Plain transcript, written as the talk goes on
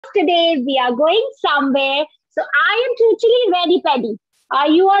today we are going somewhere. So I am totally ready, Paddy. Are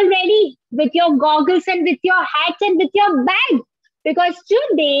you all ready with your goggles and with your hats and with your bag? Because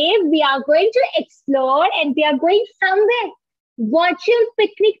today we are going to explore and we are going somewhere. Virtual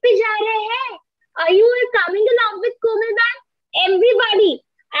picnic पे जा रहे हैं. Are you all coming along with Komal ma'am? Everybody,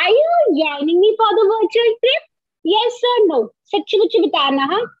 are you joining me for the virtual trip? Yes or no? सच्ची कुछ बताना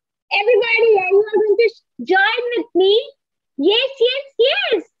हाँ. Everybody, are you all going to join with me? Yes, yes,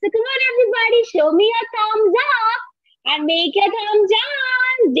 yes. So come on, everybody, show me your thumbs up and make your thumbs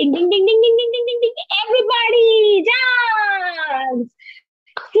dance. Ding, ding, ding, ding, ding, ding, ding, ding, ding. Everybody, dance.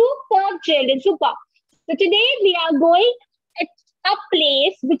 Super, children, super. So today we are going at a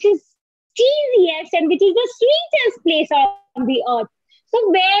place which is cheesiest and which is the sweetest place on the earth. So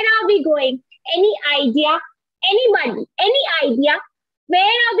where are we going? Any idea? Anybody? Any idea?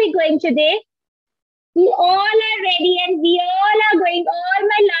 Where are we going today? We all are ready and we all are going. All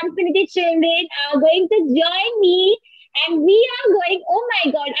my Learnfinity children are going to join me and we are going. Oh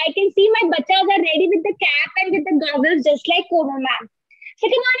my God, I can see my bachas are ready with the cap and with the goggles just like Komal ma'am. So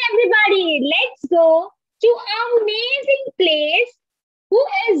come on everybody, let's go to an amazing place who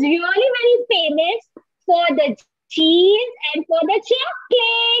is really very famous for the cheese and for the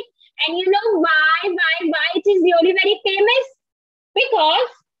chocolate. And you know why it is really very famous?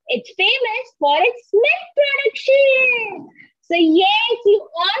 Because it's famous for its milk production. So yes, you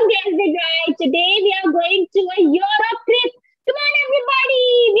all guessed it right. Today we are going to a Europe trip. Come on everybody,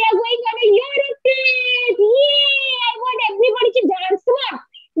 we are going on a Europe trip. Yay! I want everybody to dance. Come on.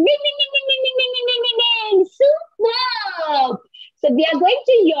 Ding, ding, ding, ding, ding, ding, ding, ding, ding, ding, ding. Superb. So we are going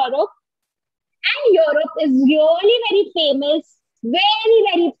to Europe. And Europe is really very famous, very,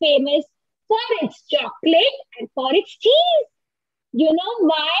 very famous for its chocolate and for its cheese. You know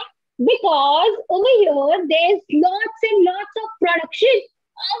why? Because over here, there's lots and lots of production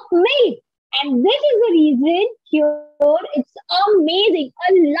of milk. And this is the reason here it's amazing.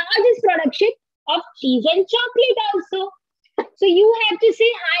 A largest production of cheese and chocolate also. So you have to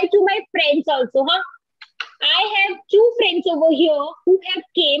say hi to my friends also, huh? I have two friends over here who have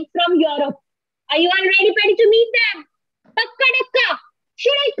came from Europe. Are you all ready to meet them? Pakka dakka.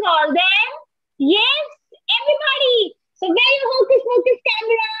 Should I call them? Yes, everybody. So where you focus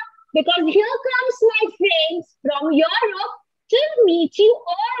camera? Because here comes my friends from Europe to meet you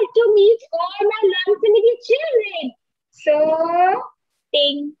all, to meet all my Learnfinity children. So,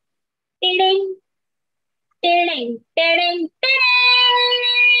 ding, ding, ding, ding, ding, ding.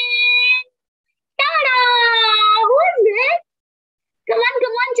 Ta-da! Who's this? Come on,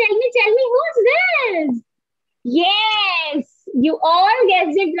 tell me who's this? Yes, you all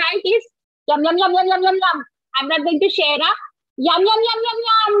guessed it right. It's yum, yum, yum, yum, yum, yum, yum. I'm not going to share, huh? Yum, yum, yum, yum,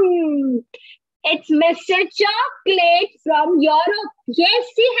 yum. It's Mr. Chocolate from Europe. Yes,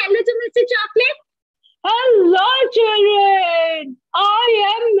 say hello to Mr. Chocolate. Hello, children. I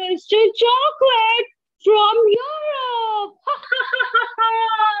am Mr. Chocolate from Europe.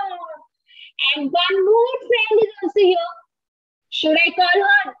 And one more friend is also here. Should I call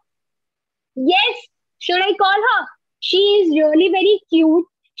her? Yes, should I call her? She is really very cute.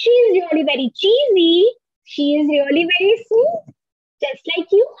 She is really very cheesy. She is really very sweet. Just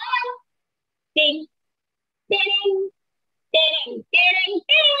like you all. Ding, ding, ding, ding,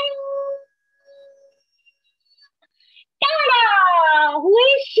 ding. Ta-da! Who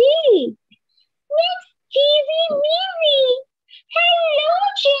is she? Miss Cheesy Measy. Hello,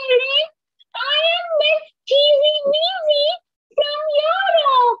 children. I am Miss Cheesy Measy from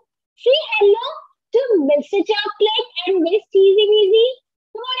Europe. Say hello to Mr. Chocolate and Miss Cheesy Measy.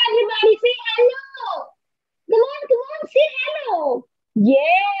 Come on, everybody, say hello. Come on, say hello.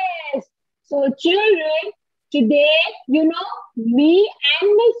 Yes. So, children, today, you know, me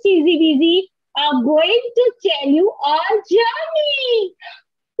and Miss Cheesy Measy are going to tell you our journey.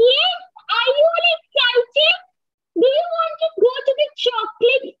 Yes, are you all excited? Do you want to go to the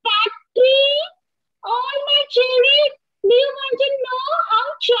chocolate factory? All my children, do you want to know how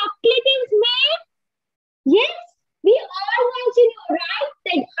chocolate is made? Yes, we all want to know, right?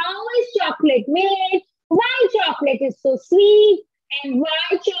 That how is chocolate made? Why chocolate is so sweet? And why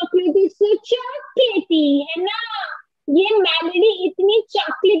chocolate is so chocolatey? है ना? ये melody इतनी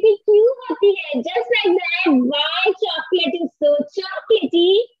chocolatey क्यों होती है? Just like that, why chocolate is so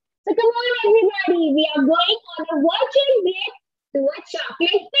chocolatey? So come on, everybody, we are going on a virtual trip to a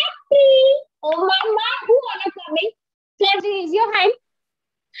chocolate factory. Oh mama, who are coming? Please raise your hand.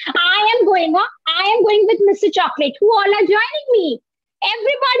 I am going with Mr. Chocolate. Who all are joining me?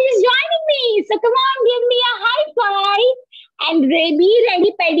 Everybody is joining me. So come on, give me a high five. And be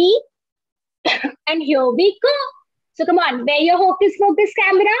ready, Paddy. And here we go. So come on, wear your hocus pocus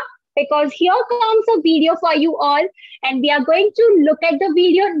camera because here comes a video for you all, and we are going to look at the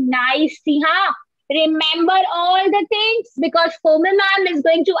video nicely, huh? Remember all the things because Komal ma'am is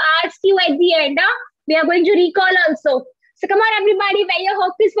going to ask you at the end, huh? We are going to recall also. So come on, everybody, wear your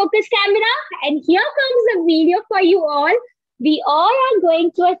hocus pocus camera, and here comes the video for you all. We all are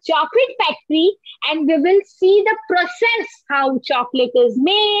going to a chocolate factory, and we will see the process how chocolate is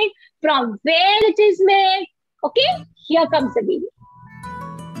made, from where it is made. Okay, here comes the video.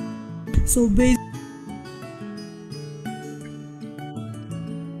 So basically,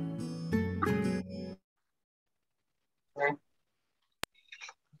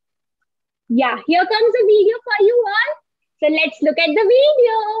 Yeah, here comes the video for you all. So let's look at the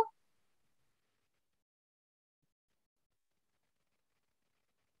video.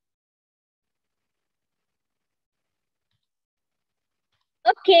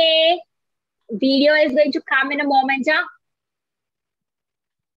 Okay, video is going to come in a moment, huh?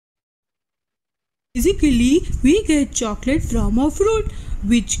 we get chocolate from a fruit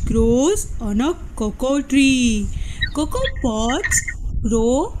which grows on a cocoa tree. Cocoa pods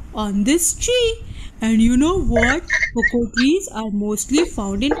grow on this tree. And you know what? Cocoa trees are mostly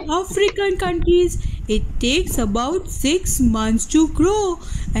found in African countries. It takes about 6 months to grow.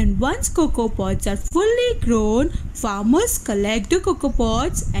 And once cocoa pods are fully grown, farmers collect the cocoa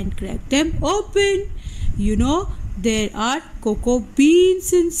pods and crack them open. You know, there are cocoa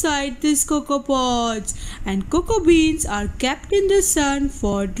beans inside these cocoa pods, and cocoa beans are kept in the sun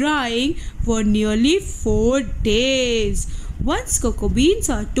for drying for nearly 4 days. Once cocoa beans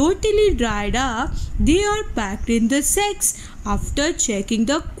are totally dried up, they are packed in the sacks after checking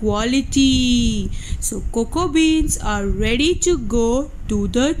the quality. So cocoa beans are ready to go to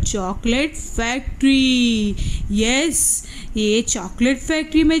the chocolate factory. Yes, ये chocolate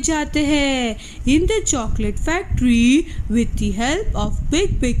factory में जाते हैं. In the chocolate factory, with the help of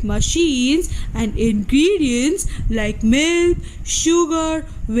big machines and ingredients like milk, sugar,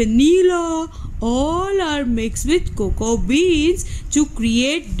 vanilla, all are mixed with cocoa beans to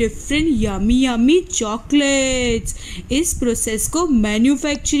create different yummy chocolates. इस process को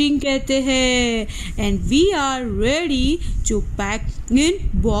manufacturing कहते हैं. And we are ready to pack in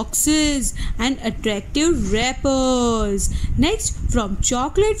boxes and attractive wrappers. Next, from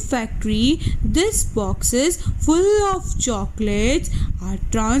chocolate factory, these boxes full of chocolates are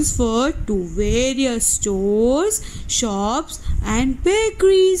transferred to various stores, shops and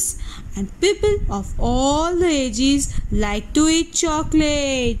bakeries. And people of all the ages like to eat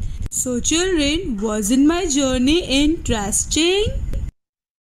chocolate. So children, wasn't my journey interesting?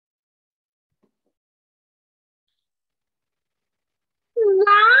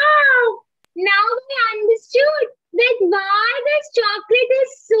 Wow! Now I understood that why this chocolate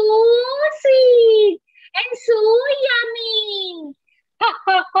is so sweet and so yummy. Ha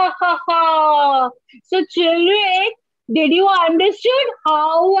ha ha ha ha! So children, did you understood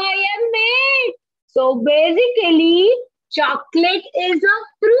how I am made? So basically, chocolate is a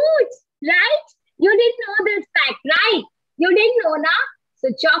fruit, right? You didn't know this fact, right? You didn't know, na? So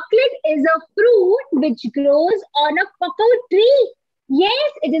chocolate is a fruit which grows on a cocoa tree.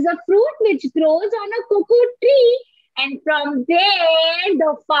 Yes, it is a fruit which grows on a cocoa tree. And from there,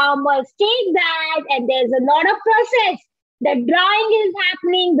 the farmers take that, and there's a lot of process. The drying is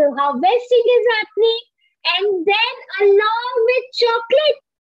happening, the harvesting is happening, and then along with chocolate,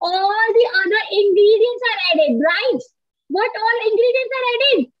 all the other ingredients are added, right? What all ingredients are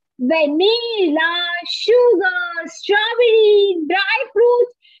added? Vanilla, sugar, strawberry, dry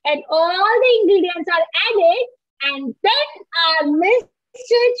fruits, and all the ingredients are added, and then our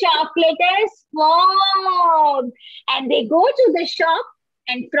Mr. Chocolate is formed. And they go to the shop,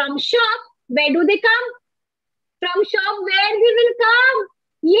 and from shop, where do they come? From shop, where they will come?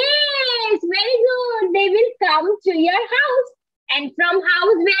 Yes, very good. They will come to your house, and from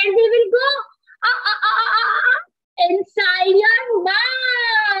house, where they will go? Inside your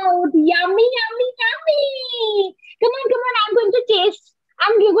mouth. Yummy, yummy, yummy. Come on. I'm going to taste.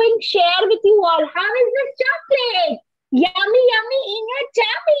 I'm going to share with you all. How is this chocolate? Yummy, yummy in your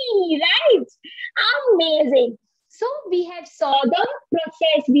tummy, right? Amazing. So we have saw the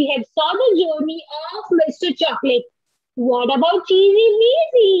process. We have saw the journey of Mr. Chocolate. What about Cheesy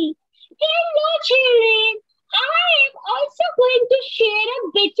Weezy? Hello, children. I am also going to share a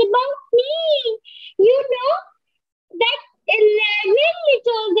bit about me. You know that 11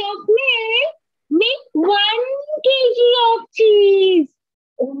 liters of milk make 1 kg of cheese.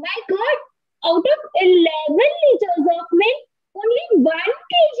 Oh my God, out of 11 liters of milk, only 1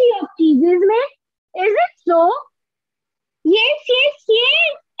 kg of cheese is made. Is it so? Yes.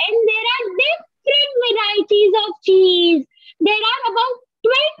 And there are different varieties of cheese. There are about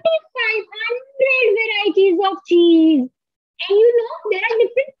 2,500 varieties of cheese. And there are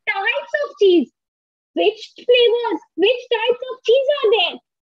different types of cheese. Which flavors, which types of cheese are there?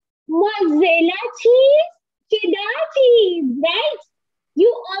 Mozzarella cheese, cheddar cheese, right?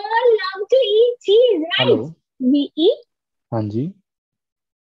 You all love to eat cheese, right? Hello. We eat हाँ जी.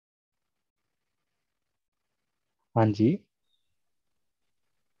 हाँ जी.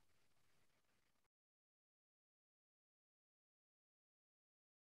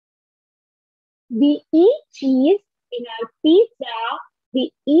 we eat cheese in our pizza.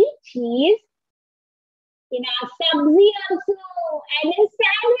 We eat cheese in our sabzi also and in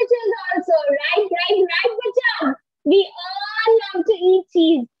sandwiches also. Right, Bacham. We all love to eat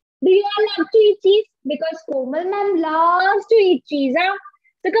cheese. Do you all love to eat cheese? Because Komal ma'am loves to eat cheese, huh?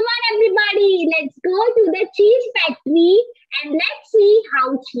 So come on, everybody, let's go to the cheese factory and let's see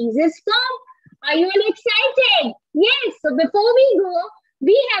how cheese is formed. Are you all excited? Yes. So before we go,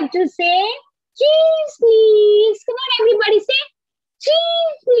 we have to say cheese, please. Come on, everybody, say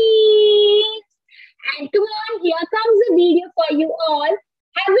cheese, please. And come on, here comes the video for you all.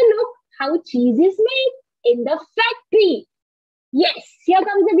 Have a look how cheese is made in the factory. Yes, here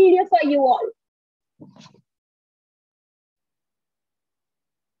comes the video for you all.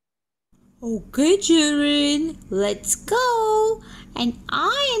 Okay, children, let's go. And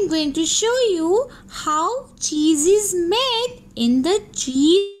I am going to show you how cheese is made in the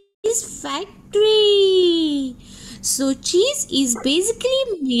cheese factory. So, cheese is basically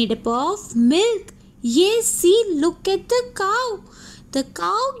made up of milk. Yes, see, look at the cow. The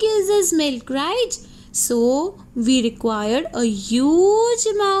cow gives us milk, right? So, we required a huge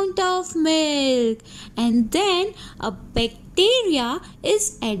amount of milk, and then a bacteria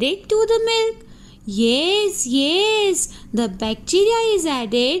is added to the milk. Yes, the bacteria is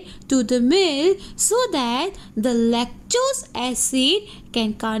added to the milk so that the lactose acid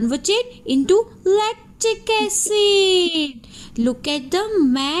can convert it into lactic acid. Look at the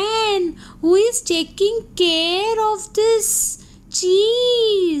man who is taking care of this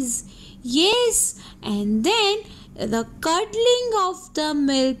cheese. Yes, and then the curdling of the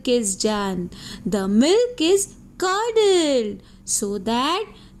milk is done. The milk is curdled so that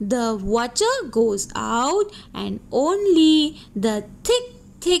the water goes out and only the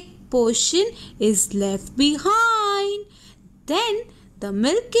thick portion is left behind. Then the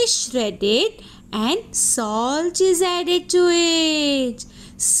milk is shredded and salt is added to it.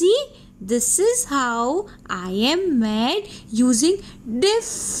 See, this is how I am made using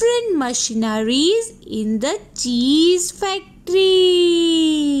different machineries in the cheese factory.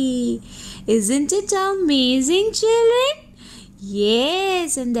 Isn't it amazing, children?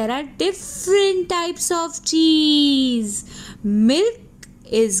 Yes, and there are different types of cheese. Milk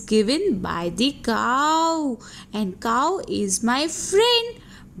is given by the cow, and cow is my friend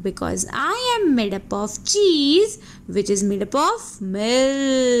because I am made up of cheese, which is made up of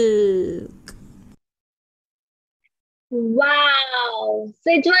milk. Wow. So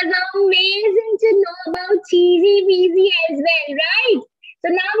it was amazing to know about cheesy weezy as well, right? So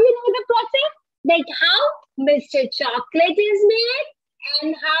now you know the process, like how Mr. Chocolate is made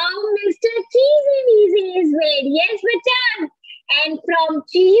and how Mr. Cheesy Weezy is made. Yes, Bachan. And from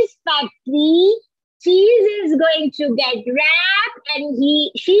cheese factory, cheese is going to get wrapped and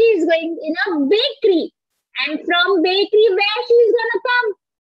she is going in a bakery. And from bakery, where she's gonna come?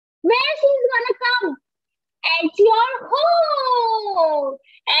 Where she's gonna come? At your home.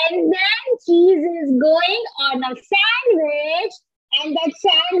 And then cheese is going on a sandwich, and that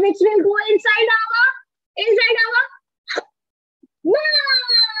sandwich will go inside our mouth. Yeah!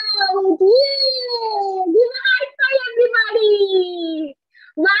 Give a high five, everybody.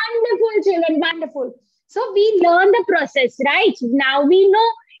 Wonderful, children, wonderful. So we learn the process, right? Now we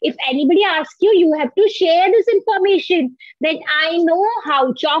know if anybody asks you, you have to share this information that I know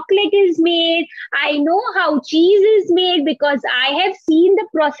how chocolate is made, I know how cheese is made because I have seen the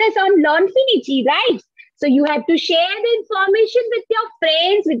process on Learnfinity, right? So you have to share the information with your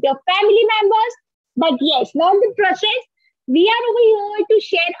friends, with your family members. But yes, learn the process. We are over here to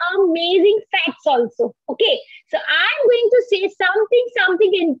share amazing facts also. Okay, so I'm going to say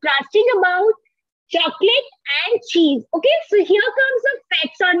something interesting about chocolate and cheese. Okay, so here comes the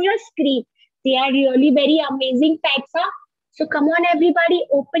facts on your screen. They are really very amazing facts, huh? So come on, everybody,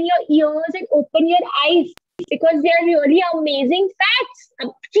 open your ears and open your eyes because they are really amazing facts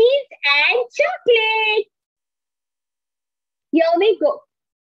of cheese and chocolate. Here we go.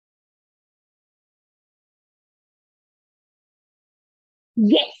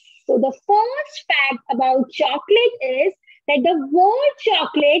 Yes. So the first fact about chocolate is that the word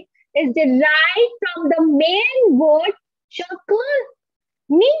chocolate is derived from the main word chocolate,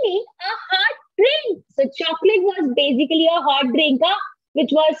 meaning a hot drink. So chocolate was basically a hot drink,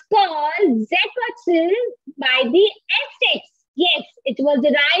 which was called Zekatsil by the Aztecs. Yes, it was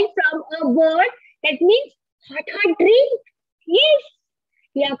derived from a word that means hot drink. Yes,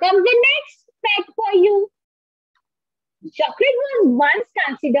 here comes the next fact for you. Chocolate was once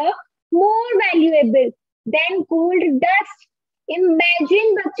considered more valuable than gold dust.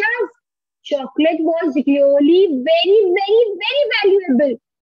 Imagine, bachas, chocolate was really very valuable,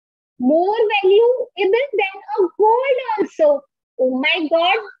 more valuable than a gold also. Oh my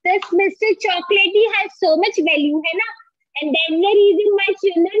God, this Mr. Chocolatey has so much value, है ना? And then the reason my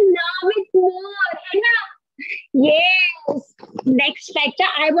children love it more, है ना? Yes. Next factor,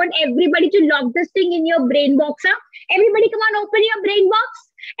 I want everybody to lock this thing in your brain box. Huh? Everybody, come on, open your brain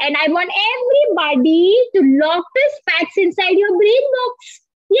box. And I want everybody to lock these facts inside your brain box.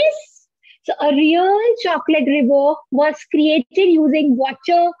 Yes. So a real chocolate river was created using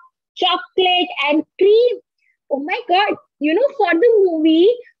water, chocolate, and cream. Oh my God. You know, for the movie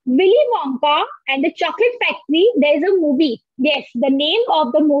Willy Wonka and the Chocolate Factory, there's a movie. Yes, the name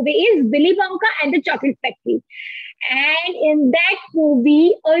of the movie is Willy Wonka and the Chocolate Factory. And in that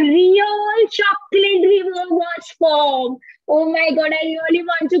movie, a real chocolate river was formed. Oh my God, I really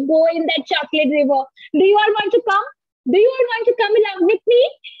want to go in that chocolate river. Do you all want to come? Do you all want to come along with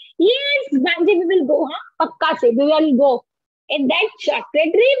me? Yes, Banji, we will go, huh? Pakka se, we will go in that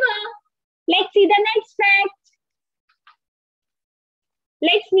chocolate river. Let's see the next fact.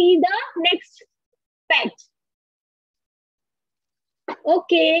 Let's see the next fact.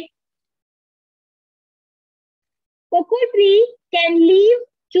 Okay. Cocoa tree can live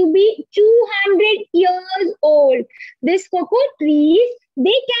to be 200 years old. These cocoa trees,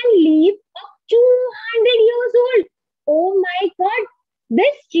 they can live up 200 years old. Oh my God.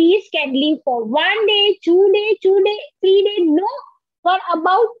 These trees can live for 1 day, 2 day, 2 day, 3 day. No, for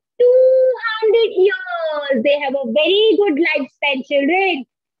about 200 years. They have a very good lifespan, children.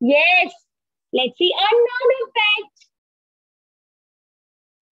 Yes. Let's see another fact.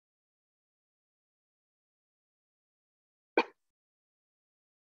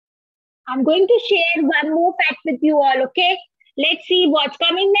 I'm going to share one more fact with you all, okay? Let's see what's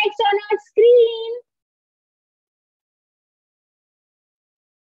coming next on our screen.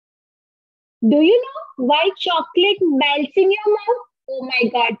 Do you know why chocolate melts in your mouth? Oh my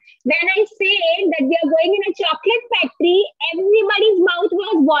God. When I say that we are going in a chocolate factory, everybody's mouth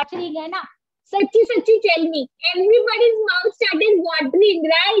was watering, hai na? Sachi, tell me. Everybody's mouth started watering,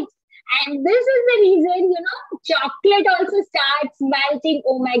 right? And this is the reason, chocolate also starts melting.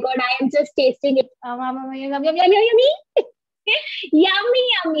 Oh my God, I am just tasting it. Yummy,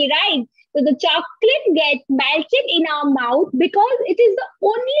 yummy, right? So the chocolate gets melted in our mouth because it is the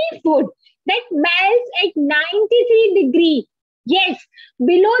only food that melts at 93 degrees. Yes,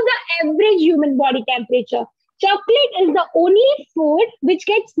 below the average human body temperature. Chocolate is the only food which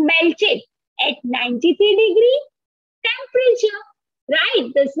gets melted at 93-degree temperature.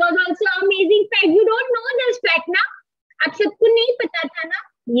 Right? This was also amazing fact. You don't know this fact, na? आप सबको नहीं पता था ना?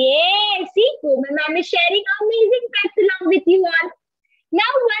 Yeah, see, Komal ma'am is sharing amazing facts along with you all.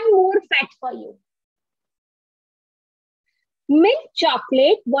 Now, one more fact for you. Milk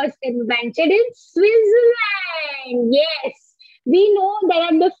chocolate was invented in Switzerland. Yes, we know there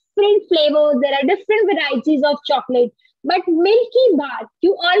are different flavors, there are different varieties of chocolate. But Milky Bar,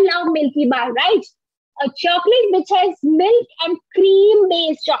 you all love Milky Bar, right? A chocolate which has milk and cream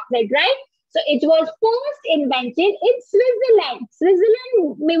based chocolate, right? So it was first invented in Switzerland.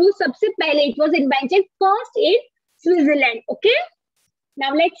 Switzerland, में वो सबसे पहले it was invented first in Switzerland. Okay.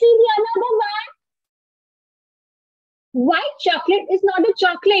 Now let's see the another one. White chocolate is not a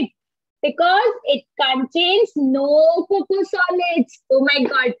chocolate because it contains no cocoa solids. Oh my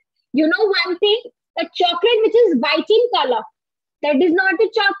God. You know one thing? A chocolate which is white in color, that is not a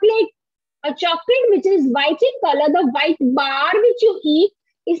chocolate. A chocolate which is white in color, the white bar which you eat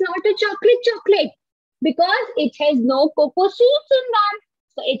is not a chocolate because it has no cocoa seeds in that.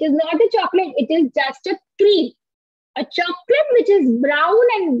 So it is not a chocolate, it is just a cream. A chocolate which is brown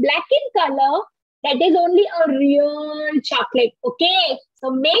and black in color, that is only a real chocolate. Okay. So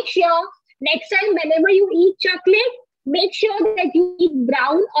make sure next time whenever you eat chocolate, make sure that you eat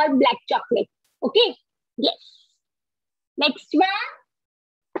brown or black chocolate. Okay. Yes. Next one.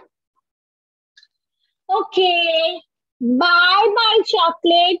 Okay. Bye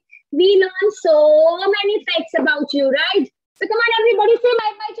chocolate. We learned so many facts about you, right? So come on everybody, say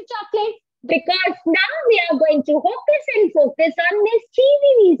bye to chocolate. Because now we are going to focus on this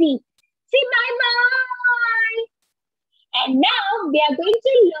cheesy weezy. Say bye. And now we are going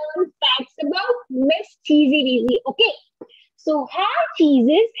to learn facts about Miss Cheesy Weezy. Okay. So hard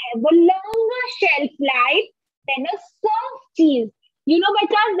cheeses have a longer shelf life than a soft cheese. You know,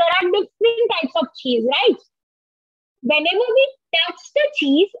 because there are different types of cheese, right? Whenever we touch the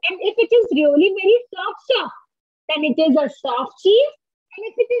cheese, and if it is really very soft, then it is a soft cheese. And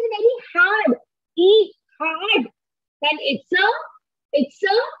if it is very hard, then it's a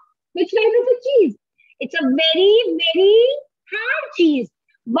which kind of a cheese? It's a very hard cheese.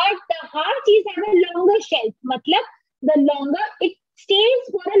 But the hard cheese have a longer shelf. Matlab, the longer it stays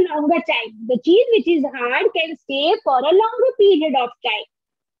for a longer time. The cheese which is hard can stay for a longer period of time.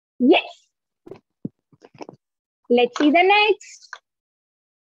 Yes. Let's see the next.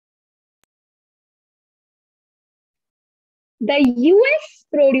 The US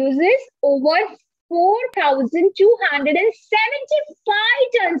produces over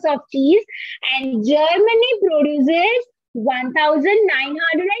 4,275 tons of cheese, and Germany produces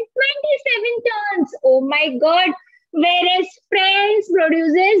 1,927 tons. Oh my God. Whereas France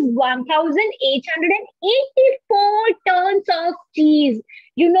produces 1,884 tons of cheese.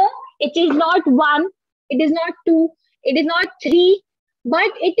 You know, it is not one, it is not two, it is not three,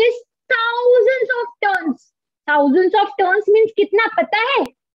 but it is thousands of tons. Thousands of tons means kitna pata hai?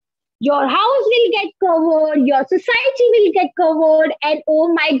 Your house will get covered, your society will get covered, and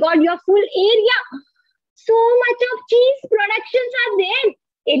oh my God, your full area. So much of cheese productions are there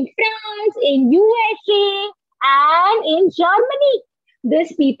in France, in USA, and in Germany.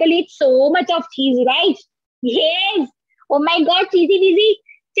 These people eat so much of cheese, right? Yes. Oh my God, Cheesy Wizzy,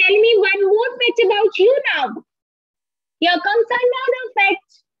 tell me one more fact about you now. Here comes another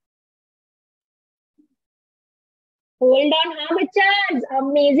fact. Hold on, huh, bachas?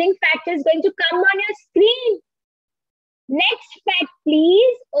 Amazing fact is going to come on your screen. Next fact,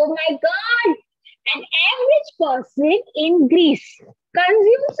 please. Oh my God. An average person in Greece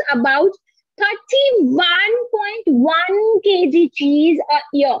consumes about 31.1 kg cheese a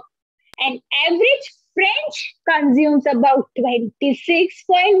year. An average French consumes about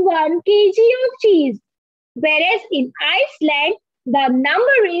 26.1 kg of cheese. Whereas in Iceland, the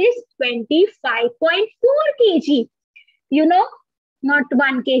number is 25.4 kg. You know, not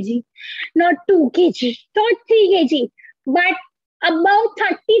 1 kg, not 2 kg, not 3 kg, but about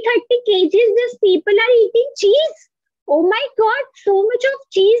 30 kgs these people are eating cheese. Oh my God, so much of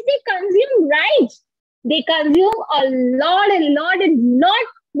cheese they consume, right? They consume a lot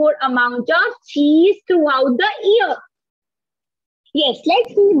more amount of cheese throughout the year. Yes,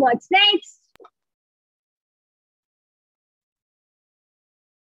 let's see what's next.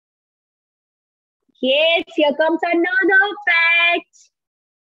 Yes, here comes another fact.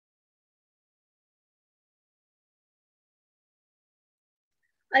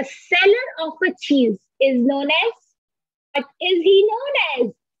 A seller of a cheese is known as, what is he known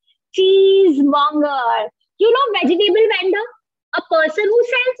as? Cheesemonger. You know, vegetable vendor, a person who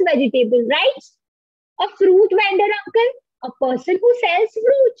sells vegetables, right? A fruit vendor uncle, a person who sells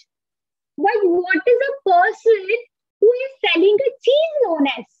fruit. But what is a person who is selling a cheese known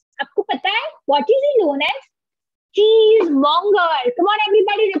as? आपको पता है? What is he known as? Cheesemonger. Come on,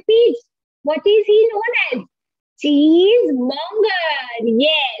 everybody, repeat. What is he known as? Cheesemonger.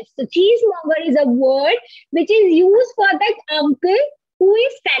 Yes. So cheesemonger is a word which is used for that uncle who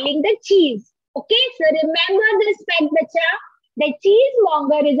is selling the cheese. Okay. So remember this fact, bacha. The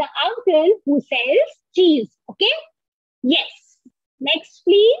cheesemonger is an uncle who sells cheese. Okay. Yes. Next,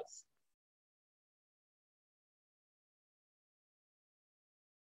 please.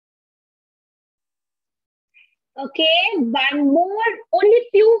 Okay, one more, only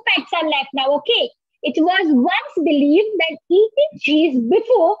few facts are left now. Okay, it was once believed that eating cheese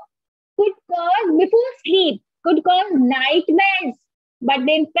before sleep could cause nightmares, but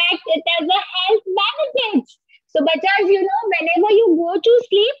in fact, it has a health benefits. So, bachas, you know, whenever you go to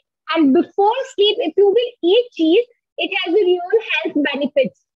sleep and before sleep, if you will eat cheese, it has a real health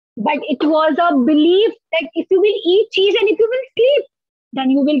benefits. But it was a belief that if you will eat cheese and if you will sleep, then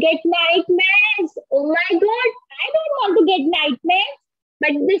you will get nightmares. Oh my God, I don't want to get nightmares.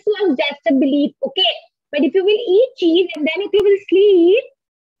 But this was just a belief, okay? But if you will eat cheese and then if you will sleep,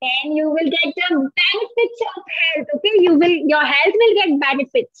 then you will get the benefits of health, okay? Your health will get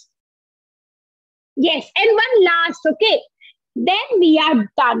benefits. Yes, and one last, okay? Then we are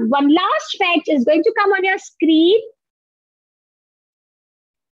done. One last fact is going to come on your screen.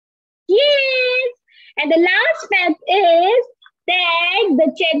 Yes, and the last fact is that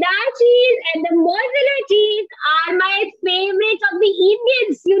the cheddar cheese and the mozzarella cheese are my favorites of the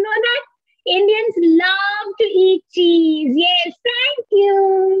Indians. You know that? Indians love to eat cheese. Yes, thank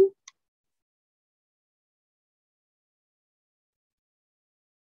you.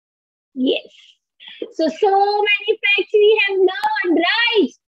 So many facts we have learned,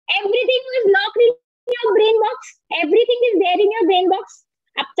 right? Everything was locked in your brain box. Everything is there in your brain box.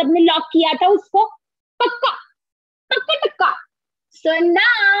 अब सबने lock किया था उसको पक्का पक्का टक्का. So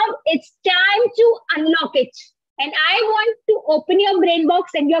now it's time to unlock it. And I want to open your brain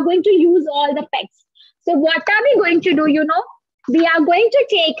box and you're going to use all the facts. So what are we going to do? We are going to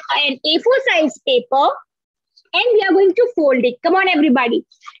take an A4 size paper and we are going to fold it. Come on, everybody.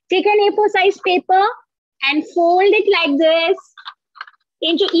 Take an A4 size paper and fold it like this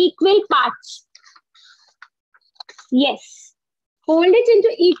into equal parts. Yes. Fold it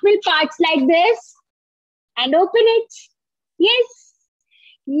into equal parts like this and open it. Yes.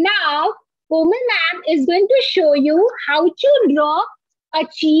 Now, Komal ma'am is going to show you how to draw a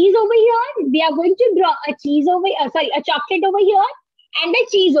cheese over here. We are going to draw a cheese over a chocolate over here and a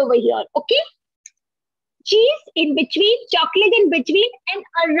cheese over here. Okay? Cheese in between, chocolate in between, and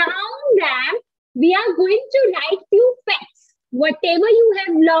around them, we are going to write few facts. Whatever you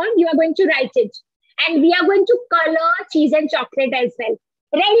have learned, you are going to write it. And we are going to color cheese and chocolate as well.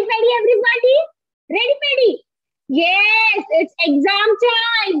 Ready, everybody? Ready? Yes, it's exam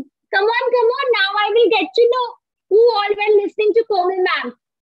time. Come on. Now I will get to know who all were listening to Komal ma'am.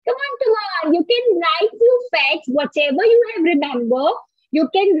 Come on. You can write few facts, whatever you have remember. You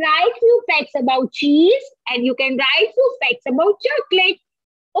can write few facts about cheese and you can write few facts about chocolate.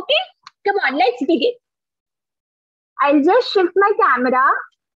 Okay? Come on, let's begin. I'll just shift my camera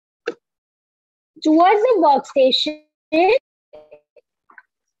towards the workstation.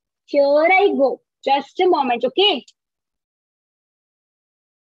 Here I go. Just a moment, okay?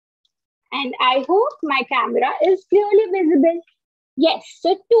 And I hope my camera is clearly visible. Yes,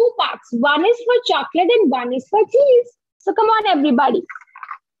 so two parts. One is for chocolate and one is for cheese. So come on, everybody.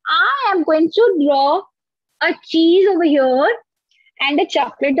 I am going to draw a cheese over here and a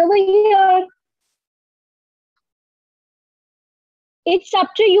chocolate over here. It's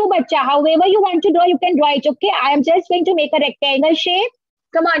up to you, bacha. However you want to draw, you can draw it, okay? I am just going to make a rectangle shape.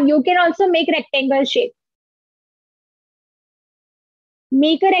 Come on, you can also make rectangle shape.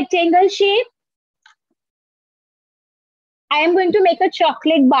 Make a rectangle shape. I am going to make a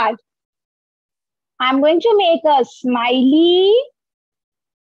chocolate bar. I'm going to make a smiley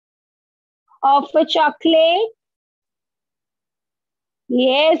of a chocolate.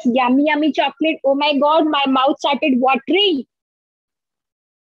 Yes, yummy chocolate. Oh my God, my mouth started watering.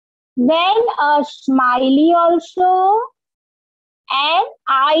 Then a smiley also and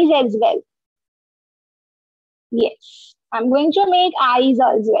eyes as well. Yes, I'm going to make eyes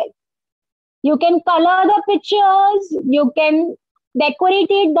as well. You can color the pictures. You can decorate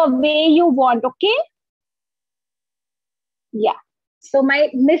it the way you want, okay? Yeah. So my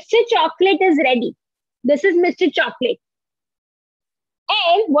Mr. Chocolate is ready. This is Mr. Chocolate.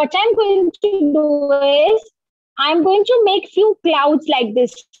 And what I'm going to do is, I'm going to make few clouds like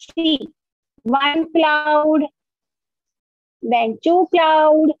this. See, one cloud, then two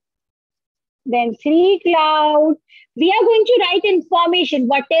cloud, then three cloud. We are going to write information,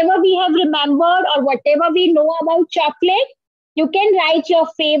 whatever we have remembered or whatever we know about chocolate. You can write your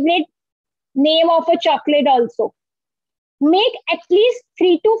favorite name of a chocolate also. Make at least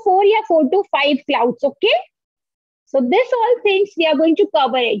 3 to 4 or 4 to 5 clouds, okay? So this all things we are going to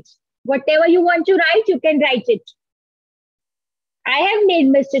cover it. Whatever you want to write, you can write it. I have made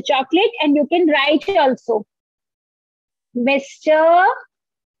Mr. Chocolate and you can write also. Mr.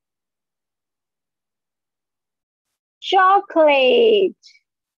 Chocolate.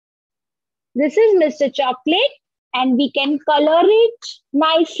 This is Mr. Chocolate and we can color it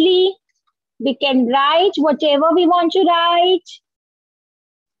nicely. We can write whatever we want to write.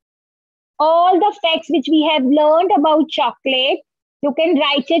 All the facts which we have learned about chocolate, you can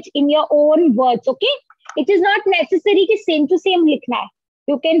write it in your own words, okay? It is not necessary to same likhna hai.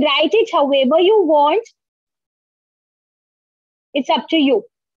 You can write it however you want. It's up to you.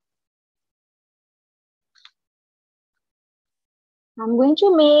 I'm going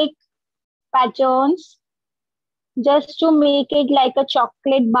to make patterns just to make it like a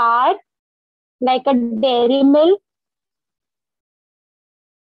chocolate bar, like a dairy milk.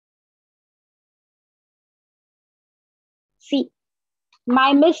 See,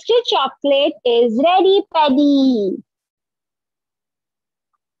 my Mr. Chocolate is ready, Paddy.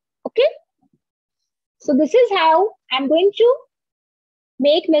 Okay? So this is how I'm going to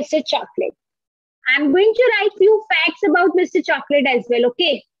make Mr. Chocolate. I'm going to write few facts about Mr. Chocolate as well,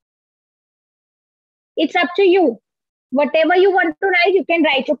 okay? It's up to you. Whatever you want to write, you can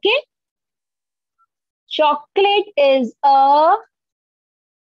write, okay? Chocolate is a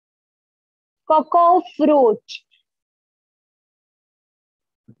cocoa fruit.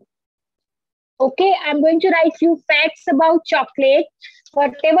 Okay, I'm going to write few facts about chocolate.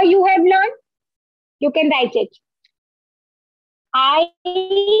 Whatever you have learned, you can write it. I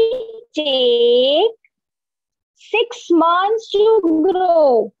take 6 months to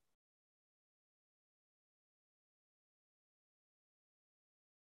grow.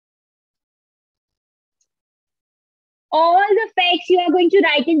 All the facts you are going to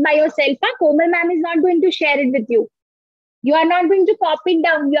write it by yourself. Huh? Komal ma'am is not going to share it with you. You are not going to copy it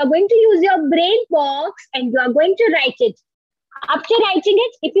down. You are going to use your brain box and you are going to write it. After writing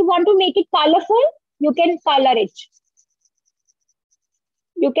it, if you want to make it colorful, you can color it.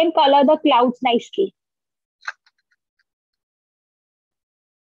 You can color the clouds nicely.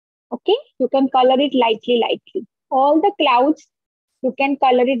 Okay, you can color it lightly. All the clouds, you can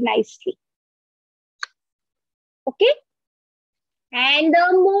color it nicely. Okay, and the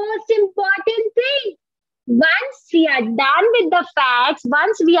most important thing, once we are done with the facts,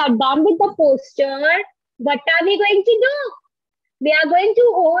 once we are done with the poster, what are we going to do? We are going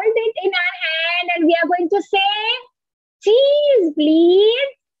to hold it in our hand and we are going to say, cheese, please.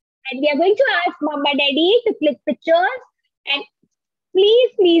 And we are going to ask Mama Daddy to click pictures. And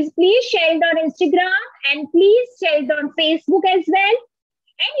please share it on Instagram and please share it on Facebook as well.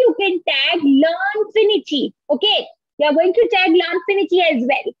 And you can tag Learnfinity. Okay, you are going to tag Learnfinity as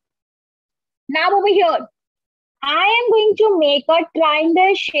well. Now over here, I am going to make a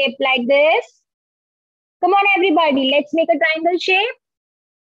triangle shape like this. Come on, everybody, let's make a triangle shape.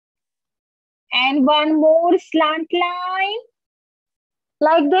 And one more slant line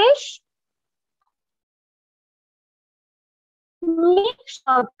like this. Make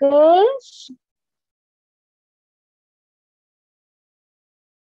circles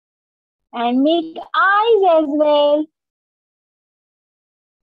and make eyes as well.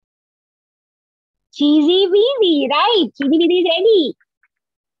 Cheesy weedy, right? Cheesy weedy is ready.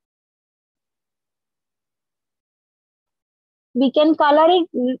 We can color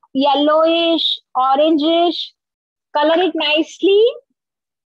it yellowish, orangish, color it nicely.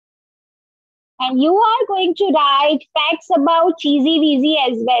 And you are going to write facts about cheesy weedy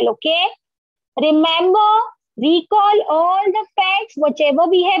as well, okay? Remember, recall all the facts, whatever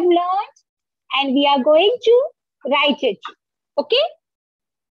we have learned, and we are going to write it, okay?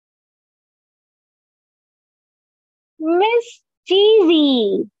 Miss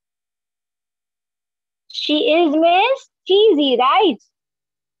Cheesy. She is Miss Cheesy, right?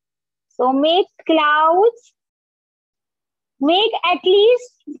 So make clouds. Make at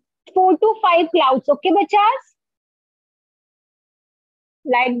least 4 to 5 clouds. Okay, bachas?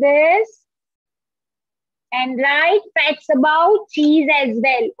 Like this. And write facts about cheese as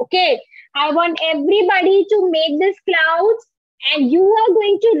well. Okay. I want everybody to make these clouds and you are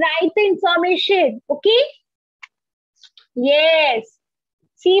going to write the information. Okay? Yes.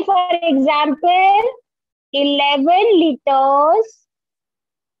 See, for example, 11 liters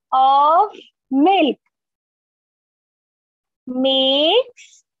of milk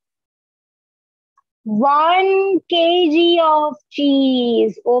makes 1 kg of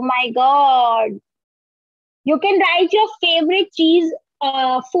cheese. Oh my God. You can write your favorite cheese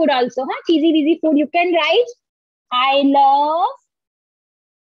food also. Huh? Cheesy, easy food. You can write, I love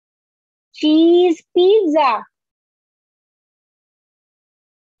cheese pizza.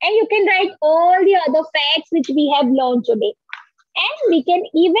 And you can write all the other facts which we have learned today. And we can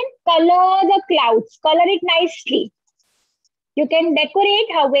even color the clouds. Color it nicely. You can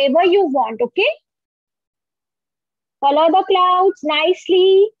decorate however you want, okay? Color the clouds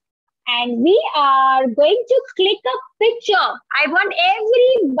nicely. And we are going to click a picture. I want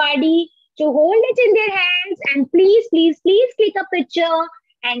everybody to hold it in their hands and please click a picture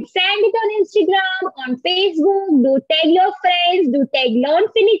and send it on Instagram, on Facebook. Do tag your friends, do tag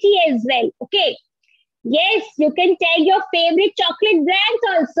Learnfinity as well. Okay. Yes, you can tag your favorite chocolate brands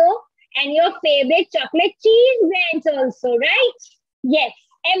also and your favorite chocolate cheese brands also, right? Yes,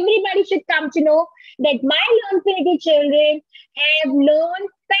 everybody should come to know that my Learnfinity children have learned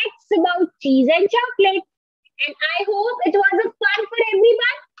facts about cheese and chocolate. And I hope it was a fun for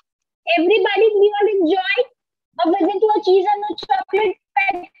everyone. Everybody, we all enjoyed a visit to a cheese and a chocolate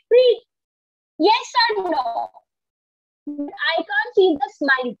factory. Yes or no? I can't see the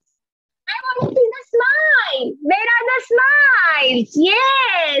smiles. I want to see the smile. Where are the smiles?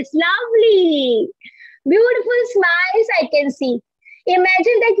 Yes, lovely. Beautiful smiles I can see.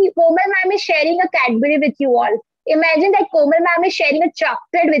 Imagine that Komal ma'am is sharing a Cadbury with you all. Imagine that Komal ma'am is sharing a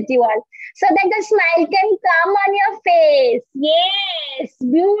chocolate with you all. So that the smile can come on your face. Yes,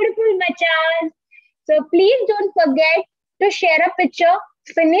 beautiful bachas. So please don't forget to share a picture.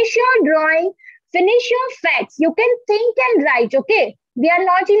 Finish your drawing. Finish your facts. You can think and write, okay? We are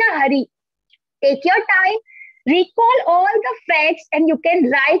not in a hurry. Take your time, recall all the facts, and you can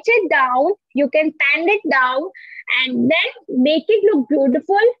write it down. You can pen it down, and then make it look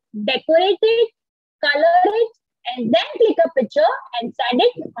beautiful, decorate it, color it, and then click a picture and send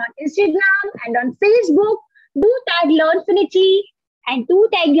it on Instagram and on Facebook. Do tag Learnfinity and do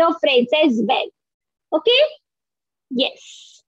tag your friends as well. Okay? Yes.